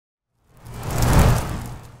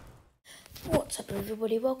What's up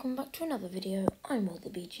everybody, welcome back to another video. I'm the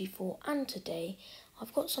BG4 and today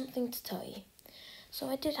I've got something to tell you. So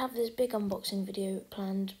I did have this big unboxing video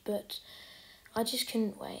planned, but I just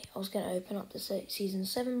couldn't wait. I was going to open up the Season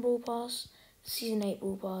 7 Brawl Pass, the Season 8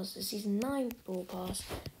 Brawl Pass, the Season 9 Brawl Pass,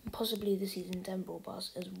 and possibly the Season 10 Brawl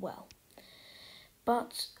Pass as well.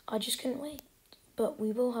 But I just couldn't wait. But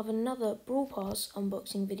we will have another Brawl Pass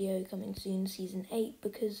unboxing video coming soon, Season 8,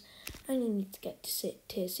 because I only need to get to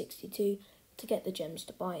tier 62 to get the gems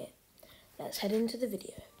to buy it. Let's head into the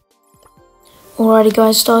video. Alrighty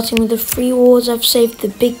guys, starting with the free rewards, I've saved the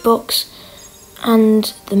big box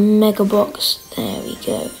and the mega box. There we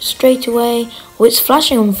go. Straight away. Oh, it's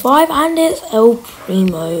flashing on 5 and it's El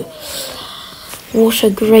Primo. What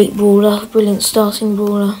a great brawler. Brilliant starting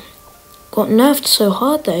brawler. Got nerfed so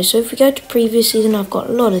hard though, so if we go to previous season, I've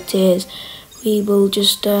got a lot of tiers. We will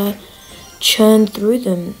just churn through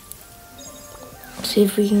them. See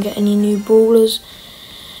if we can get any new brawlers.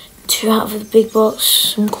 2 out of the big box,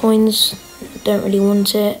 some coins, don't really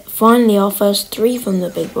want it. Finally our first 3 from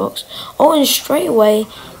the big box. Oh, and straight away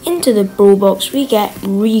into the brawl box we get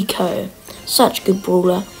Rico. Such a good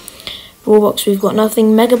brawler. Brawl box we've got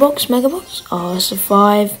nothing. Mega box. Oh, it's a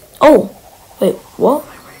 5. Oh, wait, what?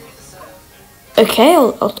 Okay,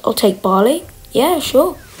 I'll take Barley. Yeah,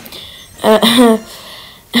 sure.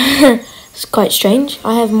 It's quite strange.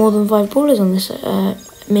 I have more than 5 brawlers on this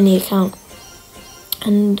mini account,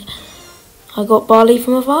 and I got Barley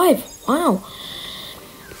from a 5. Wow.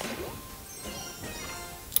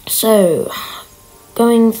 So,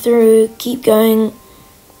 going through, keep going.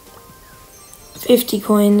 50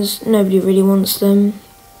 coins. Nobody really wants them,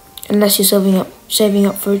 unless you're saving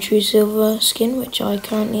up for a true silver skin, which I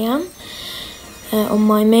currently am. On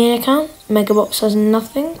my main account, Mega Box has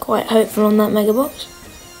nothing. Quite hopeful on that Mega Box.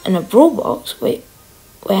 And a brawl box? Wait,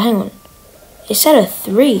 hang on. It said a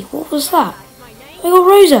 3. What was that? We got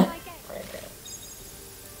Rosa.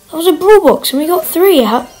 That was a brawl box and we got 3.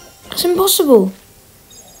 That's impossible.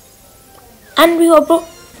 And we got a brawl.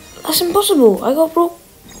 That's impossible. I got brawl.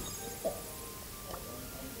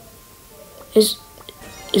 Is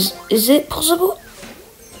it possible?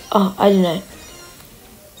 Oh, I don't know.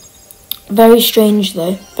 Very strange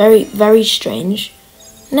though. Very, very strange.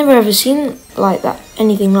 Never ever seen like that,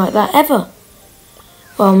 anything like that ever.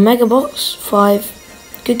 Well, Mega Box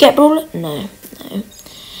 5. Could get Brawler? No.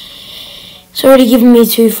 It's already given me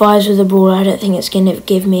 2 5s with a Brawler. I don't think it's going to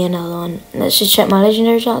give me another one. Let's just check my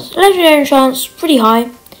Legendary chance. Legendary chance, pretty high.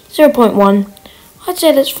 0.1. I'd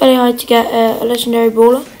say that's fairly high to get a Legendary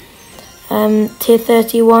Brawler. Tier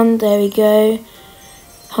 31, there we go.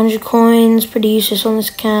 100 coins, pretty useless on this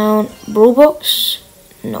account. Brawl Box,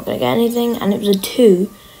 not going to get anything. And it was a 2.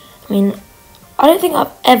 I mean, I don't think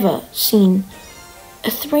I've ever seen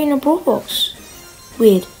a 3 in a brawl box.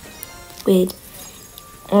 Weird.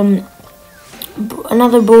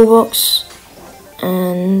 Another brawl box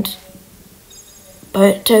and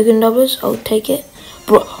token doublers. I'll take it.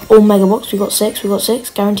 Oh, mega box. We got 6.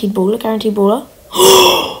 Guaranteed brawler.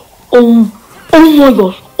 Oh my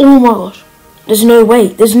gosh. There's no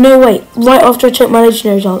way. Right after I checked my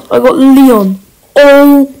legendary chance, I got Leon.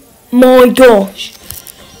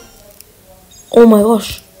 Oh my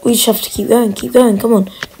gosh. We just have to keep going, come on.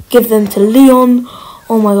 Give them to Leon.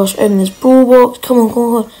 Oh my gosh, open this brawl box. Come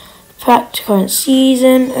on. Pack to current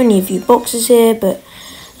season. Only a few boxes here, but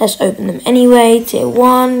let's open them anyway. Tier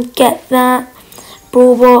 1, get that.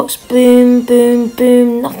 Brawl box, boom.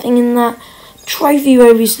 Nothing in that. Trophy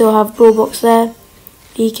where we still have brawl box there.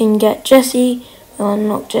 We can get Jessie. We'll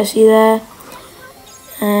unlock Jessie there.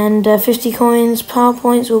 And 50 coins, power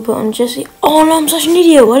points we'll put on Jessie. Oh no, I'm such an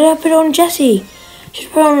idiot. Why did I put it on Jessie?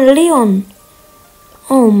 Just put it on Leon.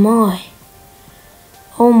 Oh my,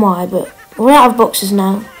 but we're out of boxes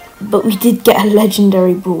now. But we did get a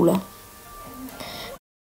legendary brawler.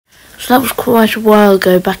 So that was quite a while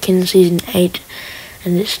ago, back in Season 8.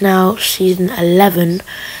 And it's now Season 11.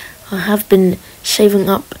 I have been saving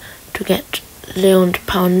up to get Leon to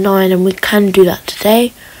power 9. And we can do that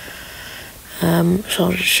today. So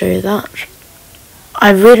I'll just show you that.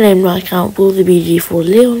 I've renamed my account the BG4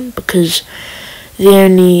 Leon because the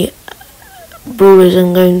only brawlers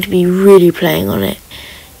I'm going to be really playing on it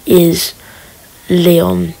is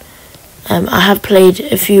Leon. I have played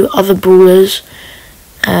a few other brawlers,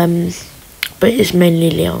 but it's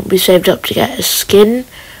mainly Leon. We saved up to get a skin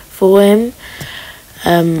for him,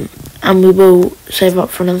 and we will save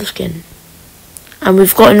up for another skin. And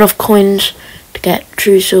we've got enough coins to get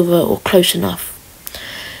true silver or close enough.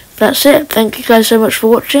 That's it. Thank you guys so much for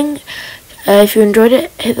watching. If you enjoyed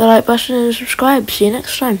it, hit the like button and subscribe. See you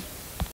next time.